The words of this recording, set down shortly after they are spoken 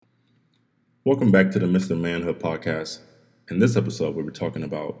Welcome back to the Mr. Manhood podcast. In this episode, we were talking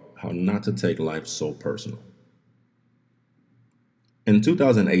about how not to take life so personal. In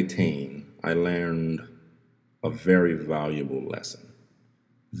 2018, I learned a very valuable lesson.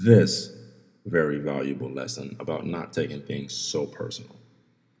 This very valuable lesson about not taking things so personal.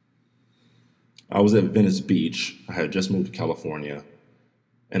 I was at Venice Beach. I had just moved to California,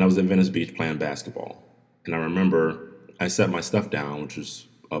 and I was at Venice Beach playing basketball. And I remember I set my stuff down, which was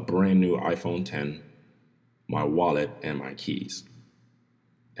a brand new iPhone 10, my wallet, and my keys.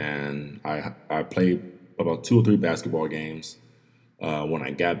 And I played about two or three basketball games. When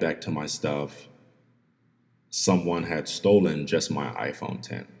I got back to my stuff, someone had stolen just my iPhone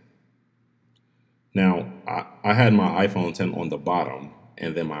 10. Now, I had my iPhone 10 on the bottom,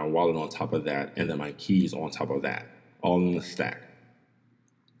 and then my wallet on top of that, and then my keys on top of that, all in the stack.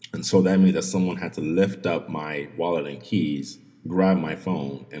 And so that means that someone had to lift up my wallet and keys, grab my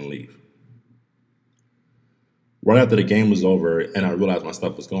phone, and leave. Right after the game was over and I realized my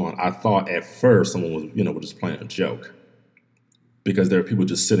stuff was gone, I thought at first someone was just playing a joke because there are people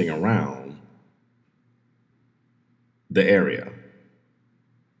just sitting around the area.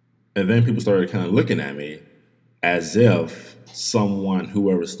 And then people started kind of looking at me as if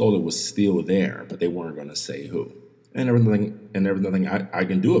whoever stole it, was still there, but they weren't going to say who. And there was nothing I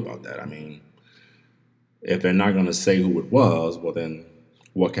can do about that. I mean, if they're not going to say who it was, well then,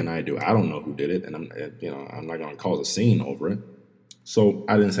 what can I do? I don't know who did it, and I'm not going to cause a scene over it. So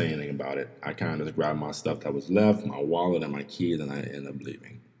I didn't say anything about it. I kind of just grabbed my stuff that was left, my wallet and my keys, and I ended up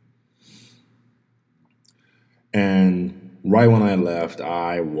leaving. And right when I left,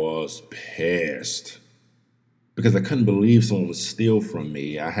 I was pissed because I couldn't believe someone would steal from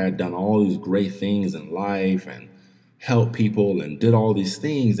me. I had done all these great things in life and helped people and did all these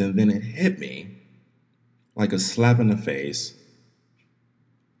things, and then it hit me like a slap in the face.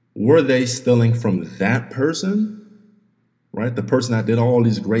 Were they stealing from that person? Right? The person that did all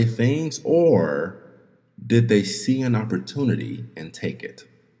these great things? Or did they see an opportunity and take it?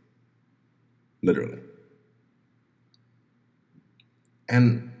 Literally.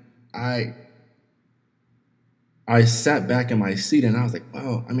 And I sat back in my seat and I was like,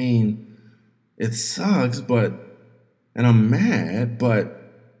 well, I mean, it sucks, and I'm mad, but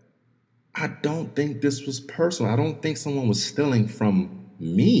I don't think this was personal. I don't think someone was stealing from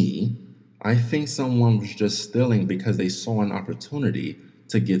me. I think someone was just stealing because they saw an opportunity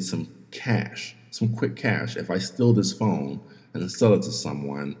to get some cash, some quick cash. If I steal this phone and sell it to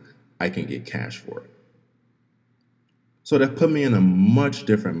someone, I can get cash for it. So that put me in a much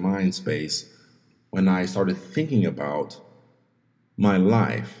different mind space when I started thinking about my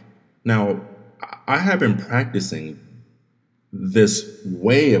life. Now, I have been practicing this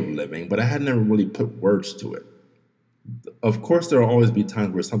way of living, but I had never really put words to it. Of course, there will always be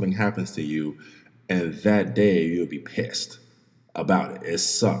times where something happens to you, and that day you'll be pissed about it. It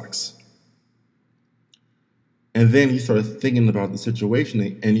sucks. And then you start thinking about the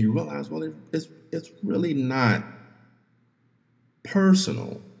situation, and you realize, well, it's really not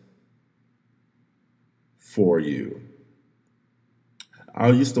personal for you. I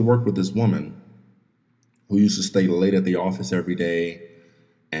used to work with this woman who used to stay late at the office every day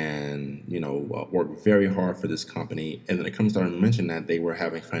and work very hard for this company. And then it comes to mention that they were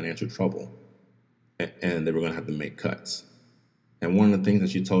having financial trouble and they were going to have to make cuts. And one of the things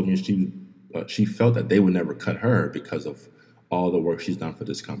that she told me, she felt that they would never cut her because of all the work she's done for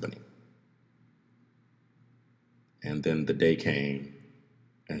this company. And then the day came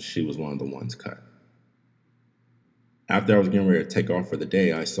and she was one of the ones cut. After I was getting ready to take off for the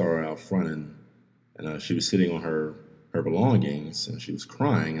day, I saw her out front and she was sitting on her belongings and she was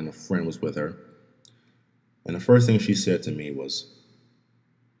crying and a friend was with her. And the first thing she said to me was,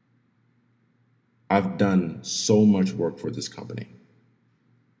 I've done so much work for this company.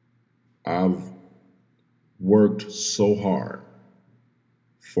 I've worked so hard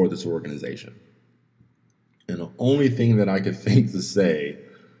for this organization. And the only thing that I could think to say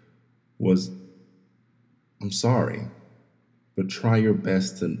was, I'm sorry, but try your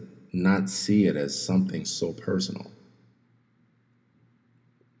best to not see it as something so personal.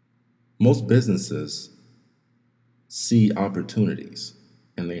 Most businesses see opportunities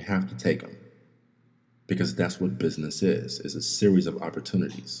and they have to take them because that's what business is a series of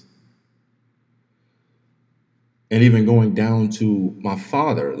opportunities. And even going down to my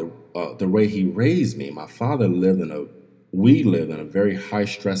father, the way he raised me, we lived in a very high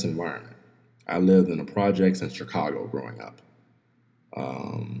stress environment. I lived in the projects in Chicago growing up,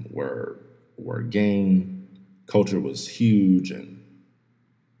 where gang culture was huge, and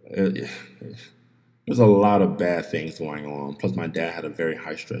there's a lot of bad things going on. Plus, my dad had a very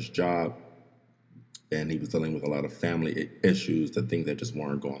high stress job, and he was dealing with a lot of family issues, the things that just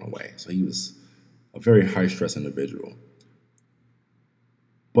weren't going away. So he was a very high stress individual.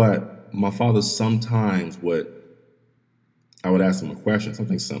 But my father sometimes I would ask him a question,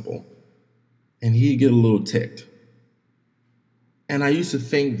 something simple, and he'd get a little ticked. And I used to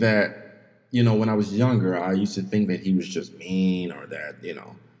think that, when I was younger, I used to think that he was just mean or that.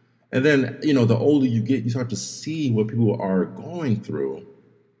 And then, the older you get, you start to see what people are going through.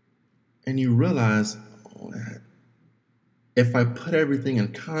 And you realize, oh, if I put everything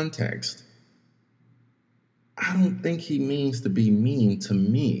in context, I don't think he means to be mean to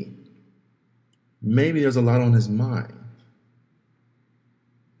me. Maybe there's a lot on his mind.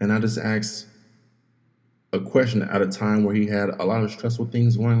 And I just asked a question at a time where he had a lot of stressful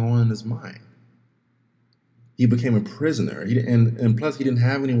things going on in his mind. He became a prisoner. And plus, he didn't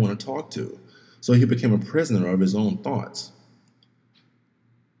have anyone to talk to. So he became a prisoner of his own thoughts.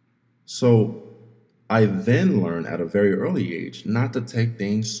 So I then learned at a very early age not to take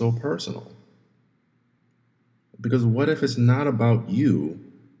things so personal. Because what if it's not about you?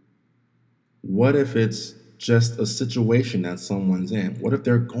 What if it's just a situation that someone's in? What if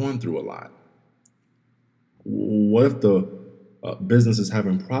they're going through a lot? What if the business is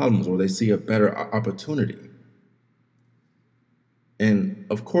having problems or they see a better opportunity? And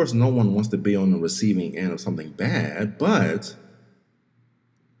of course, no one wants to be on the receiving end of something bad, but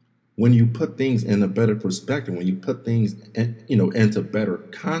when you put things in a better perspective, when you put things into better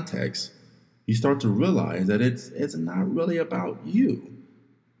context, you start to realize that it's not really about you.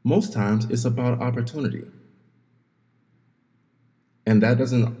 Most times it's about opportunity. And that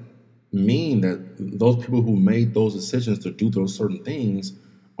doesn't mean that those people who made those decisions to do those certain things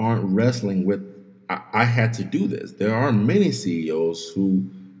aren't wrestling with, I had to do this. There are many CEOs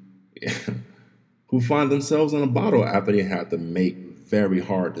who who find themselves in a bottle after they had to make very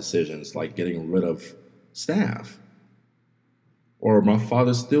hard decisions like getting rid of staff. Or my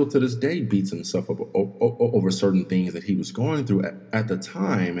father still to this day beats himself up over certain things that he was going through at the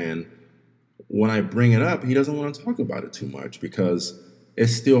time. And when I bring it up, he doesn't want to talk about it too much because it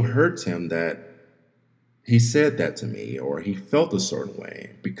still hurts him that he said that to me or he felt a certain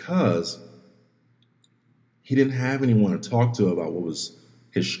way because he didn't have anyone to talk to about what was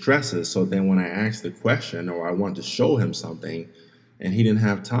his stresses. So then when I asked the question or I wanted to show him something and he didn't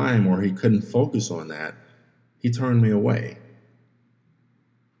have time or he couldn't focus on that, he turned me away.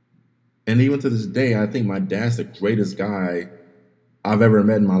 And even to this day, I think my dad's the greatest guy I've ever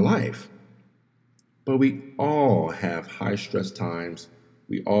met in my life. But we all have high stress times.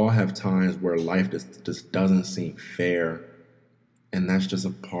 We all have times where life just doesn't seem fair. And that's just a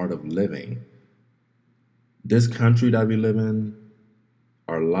part of living. This country that we live in,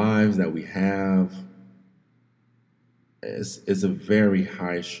 our lives that we have, is a very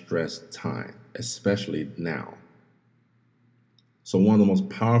high stress time, especially now. So one of the most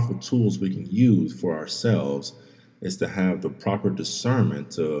powerful tools we can use for ourselves is to have the proper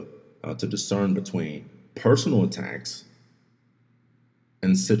discernment to discern between personal attacks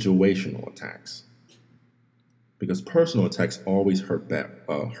and situational attacks. Because personal attacks always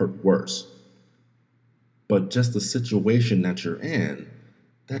hurt worse. But just the situation that you're in,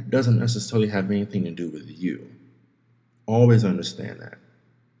 that doesn't necessarily have anything to do with you. Always understand that.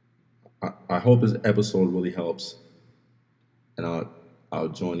 I hope this episode really helps, and I'll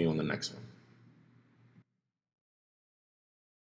join you on the next one.